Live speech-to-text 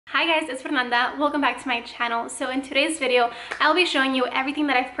Hi guys, it's Fernanda. Welcome back to my channel. So in today's video, I'll be showing you everything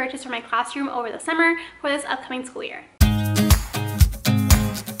that I've purchased for my classroom over the summer for this upcoming school year.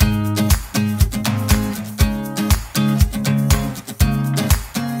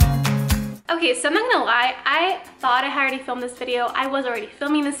 Okay, so I'm not gonna lie, I thought I had already filmed this video. I was already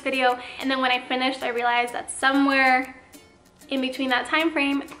filming this video, and then when I finished, I realized that somewhere in between that time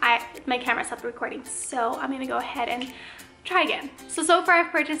frame, my camera stopped recording. So I'm gonna go ahead and try again. So far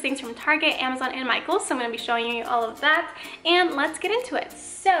I've purchased things from Target, Amazon, and Michaels, so I'm going to be showing you all of that, and let's get into it.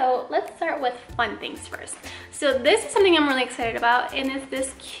 So let's start with fun things first. So this is something I'm really excited about, and it's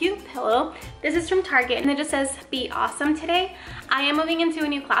this cute pillow. This is from Target, and it just says, "Be awesome today." I am moving into a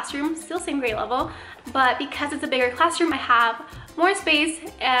new classroom, still same grade level, but because it's a bigger classroom, I have more space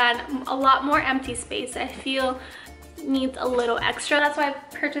and a lot more empty space that I feel needs a little extra. That's why I've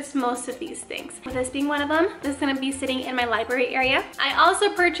purchased most of these things. With this being one of them, this is gonna be sitting in my library area. I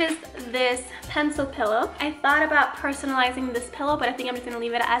also purchased this pencil pillow. I thought about personalizing this pillow, but I think I'm just gonna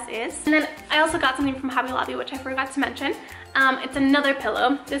leave it as is. And then I also got something from Hobby Lobby, which I forgot to mention. It's another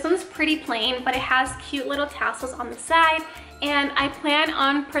pillow. This one's pretty plain, but it has cute little tassels on the side. And I plan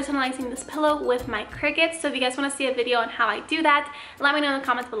on personalizing this pillow with my crickets. So if you guys want to see a video on how I do that, let me know in the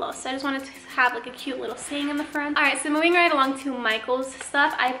comments below. So I just wanted to have like a cute little saying in the front. All right, so moving right along to Michael's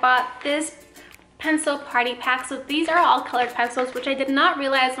stuff, I bought this pencil party pack. So these are all colored pencils, which I did not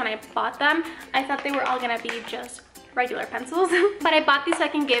realize when I bought them. I thought they were all gonna be just regular pencils, but I bought these so I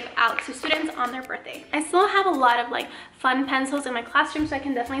can give out to students on their birthday. I still have a lot of like fun pencils in my classroom, so I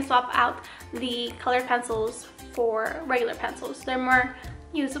can definitely swap out the colored pencils for regular pencils. They're more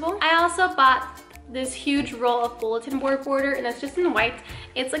usable. I also bought this huge roll of bulletin board border, and it's just in white.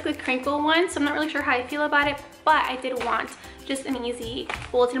 It's like the crinkle one, so I'm not really sure how I feel about it, but I did want just an easy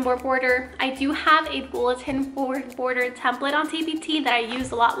bulletin board border. I do have a bulletin board border template on TPT that I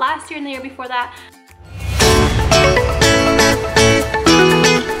used a lot last year and the year before that.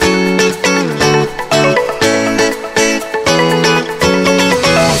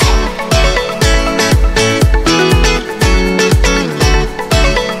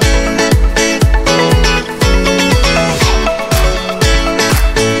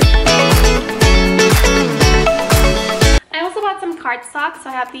 So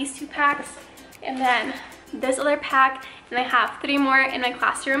I have these 2 packs and then this other pack, and I have 3 more in my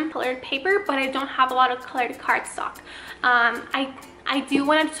classroom. Colored paper, but I don't have a lot of colored cardstock. I do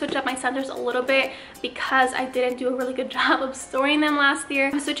want to switch up my centers a little bit because I didn't do a really good job of storing them last year.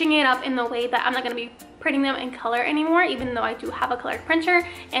 I'm switching it up in the way that I'm not going to be printing them in color anymore, even though I do have a colored printer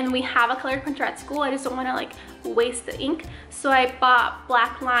and we have a colored printer at school. I just don't want to like waste the ink. So I bought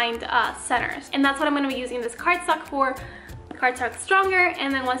black lined centers, and that's what I'm going to be using this cardstock for. Cardstock stronger,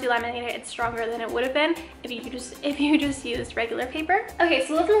 and then once you laminate it, it's stronger than it would have been if you just used regular paper. Okay,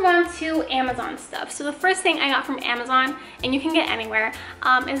 so let's move on to Amazon stuff. So the first thing I got from Amazon, and you can get anywhere,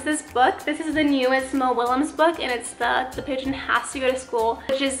 is this book. This is the newest Mo Willems book, and it's the Pigeon Has to Go to School,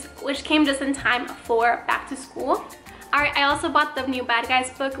 which came just in time for back to school. Alright, I also bought the new Bad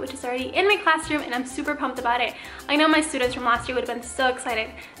Guys book, which is already in my classroom, and I'm super pumped about it. I know my students from last year would have been so excited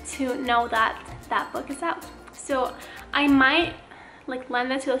to know that that book is out. So I might like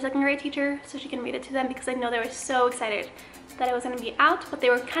lend it to a 2nd grade teacher so she can read it to them, because I know they were so excited that it was going to be out, but they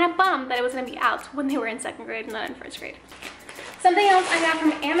were kind of bummed that it was going to be out when they were in 2nd grade and not in 1st grade. Something else I got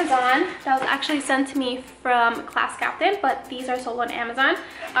from Amazon that was actually sent to me from ClassCaptain, but these are sold on Amazon,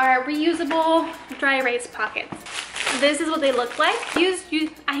 are reusable dry erase pockets. This is what they look like.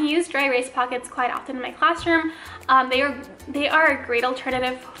 I use dry erase pockets quite often in my classroom. They are a great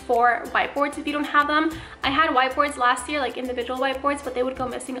alternative for whiteboards if you don't have them. I had whiteboards last year, like individual whiteboards, but they would go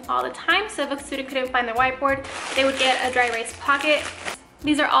missing all the time. So if a student couldn't find their whiteboard, they would get a dry erase pocket.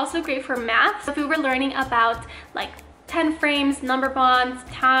 These are also great for math. So if we were learning about like 10 frames, number bonds,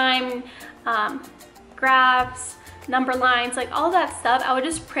 time, graphs, number lines, like all that stuff, I would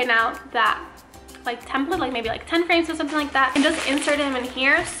just print out that like template, like maybe like 10 frames or something like that, and just insert them in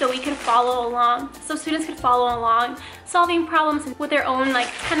here so we could follow along, so students could follow along solving problems with their own like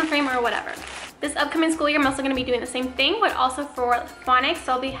 10 frame or whatever. This upcoming school year, I'm also going to be doing the same thing, but also for phonics.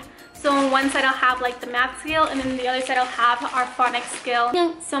 So on one side I'll have like the math scale, and then the other side I'll have our phonics scale.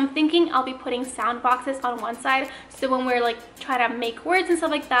 So I'm thinking I'll be putting sound boxes on one side, so when we're like trying to make words and stuff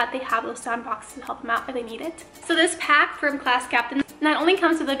like that, they have those sound boxes to help them out if they need it. So this pack from ClassCaptain not only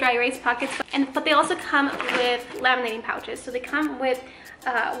comes with the dry erase pockets, but they also come with laminating pouches. So they come with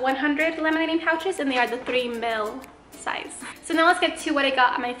 100 laminating pouches, and they are the 3 mil size. So now let's get to what I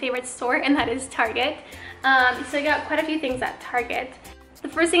got at my favorite store, and that is Target. So I got quite a few things at Target. The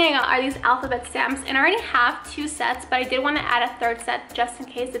first thing I got are these alphabet stamps, and I already have 2 sets, but I did want to add a 3rd set just in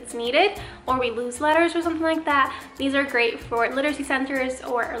case it's needed or we lose letters or something like that. These are great for literacy centers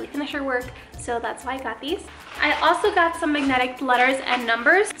or early finisher work, so that's why I got these. I also got some magnetic letters and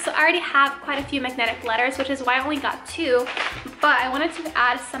numbers. So I already have quite a few magnetic letters, which is why I only got 2, but I wanted to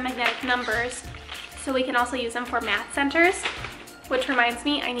add some magnetic numbers so we can also use them for math centers, which reminds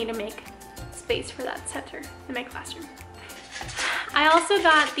me I need to make space for that center in my classroom. I also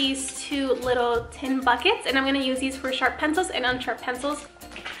got these 2 little tin buckets, and I'm going to use these for sharp pencils and unsharp pencils.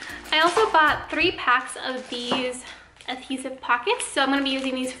 I also bought 3 packs of these adhesive pockets, so I'm going to be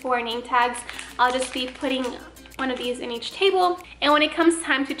using these for name tags. I'll just be putting one of these in each table, and when it comes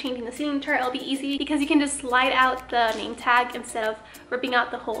time to changing the seating chart, it'll be easy because you can just slide out the name tag instead of ripping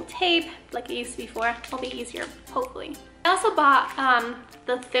out the whole tape like it used to be before. It'll be easier, hopefully. I also bought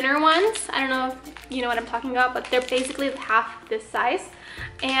the thinner ones. I don't know if you know what I'm talking about, but they're basically half this size,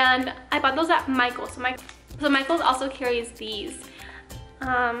 and I bought those at Michael's. So Michael's also carries these,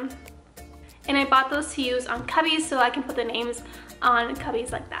 and I bought those to use on cubbies so I can put the names on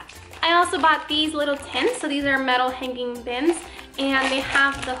cubbies like that. I also bought these little tins. So these are metal hanging bins, and they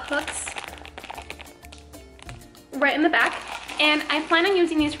have the hooks right in the back. And I plan on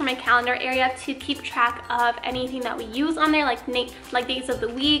using these for my calendar area to keep track of anything that we use on there, like days of the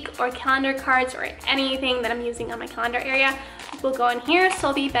week or calendar cards or anything that I'm using on my calendar area will go in here, so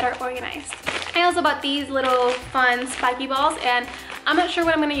I'll be better organized. I also bought these little fun spiky balls, and I'm not sure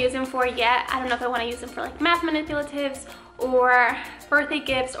what I'm going to use them for yet. I don't know if I want to use them for like math manipulatives or birthday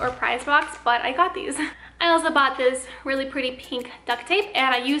gifts or prize box, but I got these. I also bought this really pretty pink duct tape,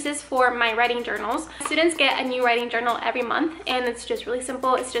 and I use this for my writing journals. Students get a new writing journal every month, and it's just really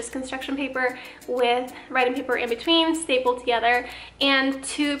simple. It's just construction paper with writing paper in between, stapled together. And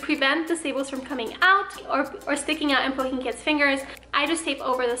to prevent the staples from coming out or sticking out and poking kids' fingers, I just tape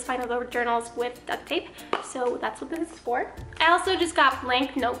over the spine of the journals with duct tape. So that's what this is for. I also just got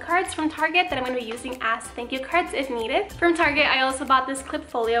blank note cards from Target that I'm going to be using as thank you cards if needed. From Target, I also bought this clip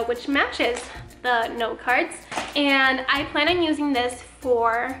folio, which matches the note cards, and I plan on using this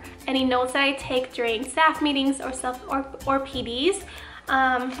for any notes that I take during staff meetings or PDs.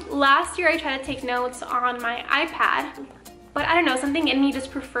 Last year I tried to take notes on my iPad, but I don't know, something in me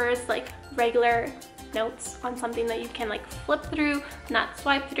just prefers like regular notes on something that you can like flip through, not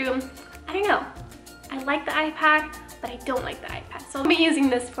swipe through. I don't know. I like the iPad, but I don't like the iPad. So I'll be using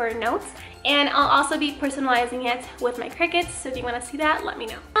this for notes, and I'll also be personalizing it with my Cricuts, so if you want to see that, let me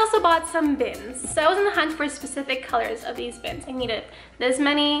know. I also bought some bins. So I was in the hunt for specific colors of these bins. I needed this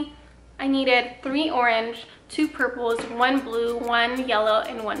many. I needed 3 orange, 2 purples, 1 blue, 1 yellow,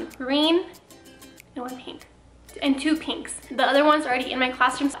 and 1 green, and 1 pink, and 2 pinks. The other ones are already in my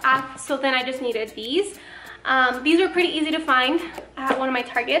classroom, so then I just needed these. These were pretty easy to find at one of my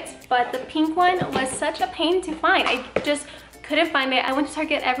Targets, but the pink one was such a pain to find. I just couldn't find it. I went to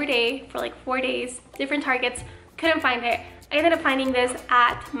Target every day for like 4 days, different Targets, couldn't find it. I ended up finding this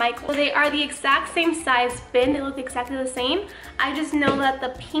at Michael's. So they are the exact same size bin. They look exactly the same. I just know that the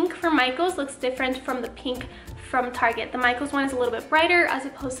pink from Michael's looks different from the pink from Target. The Michael's one is a little bit brighter as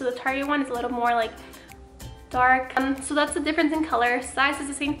opposed to the Target one is a little more like dark. So that's the difference in color. Size is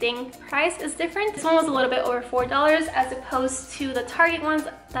the same thing. Price is different. This one was a little bit over $4 as opposed to the Target ones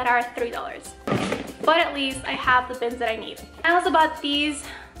that are $3. But at least I have the bins that I need. I also bought these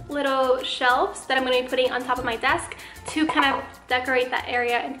little shelves that I'm going to be putting on top of my desk to kind of decorate that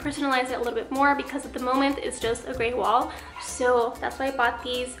area and personalize it a little bit more, because at the moment it's just a gray wall. So that's why I bought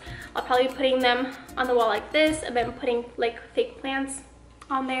these. I'll probably be putting them on the wall like this, and then putting like fake plants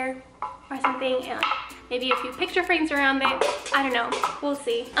on there or something, and maybe a few picture frames around it. I don't know, we'll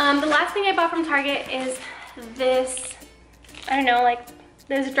see. The last thing I bought from Target is this, I don't know, like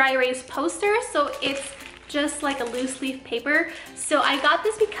this dry erase poster. So it's just like a loose leaf paper. So I got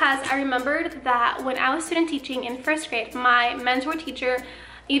this because I remembered that when I was student teaching in 1st grade, my mentor teacher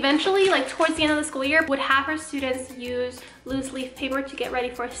eventually, like towards the end of the school year, would have her students use loose leaf paper to get ready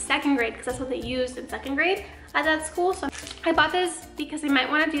for 2nd grade, because that's what they used in 2nd grade at that school. So I bought this because they might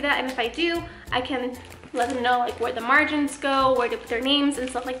want to do that, and if I do, I can let them know like where the margins go, where to put their names and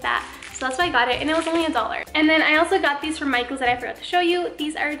stuff like that. So that's why I got it, and it was only $1. And then I also got these from Michael's that I forgot to show you.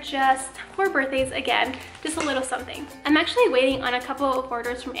 These are just for birthdays, again, just a little something. I'm actually waiting on a couple of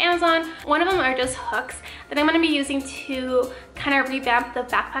orders from Amazon. One of them are just hooks that I'm going to be using to kind of revamp the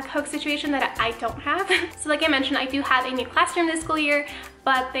backpack hook situation that I don't have. So like I mentioned, I do have a new classroom this school year,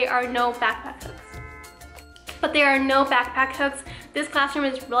 but there are no backpack hooks. This classroom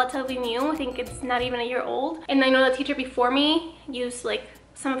is relatively new. I think it's not even a year old. And I know the teacher before me used like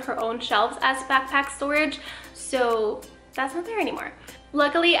some of her own shelves as backpack storage, so that's not there anymore.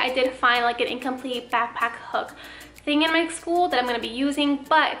 Luckily, I did find like an incomplete backpack hook thing in my school that I'm going to be using,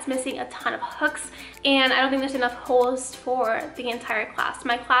 but it's missing a ton of hooks, and I don't think there's enough holes for the entire class.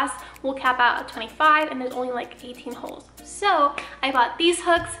 My class will cap out at 25 and there's only like 18 holes. So I bought these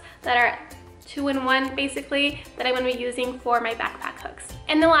hooks that are 2-in-1 basically, that I'm going to be using for my backpack hooks.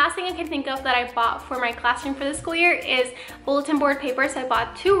 And the last thing I can think of that I bought for my classroom for this school year is bulletin board paper. So I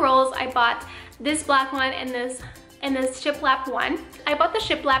bought 2 rolls. I bought this black one and this Shiplap one. I bought the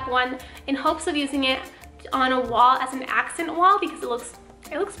Shiplap one in hopes of using it on a wall as an accent wall because it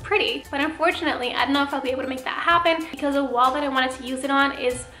looks pretty, but unfortunately I don't know if I'll be able to make that happen because the wall that I wanted to use it on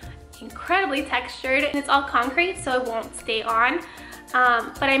is incredibly textured and it's all concrete, so it won't stay on.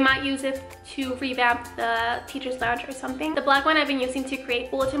 But I might use it to revamp the teacher's lounge or something. The black one I've been using to create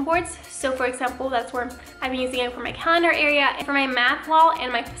bulletin boards. So for example, that's where I've been using it for my calendar area, and for my math wall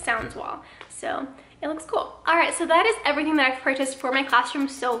and my sounds wall. So it looks cool. All right, so that is everything that I've purchased for my classroom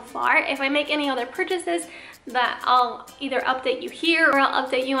so far. If I make any other purchases, that I'll either update you here or I'll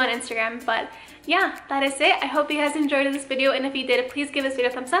update you on Instagram. But yeah, that is it. I hope you guys enjoyed this video, and if you did, please give this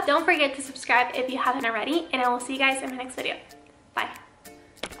video a thumbs up. Don't forget to subscribe if you haven't already, and I will see you guys in my next video.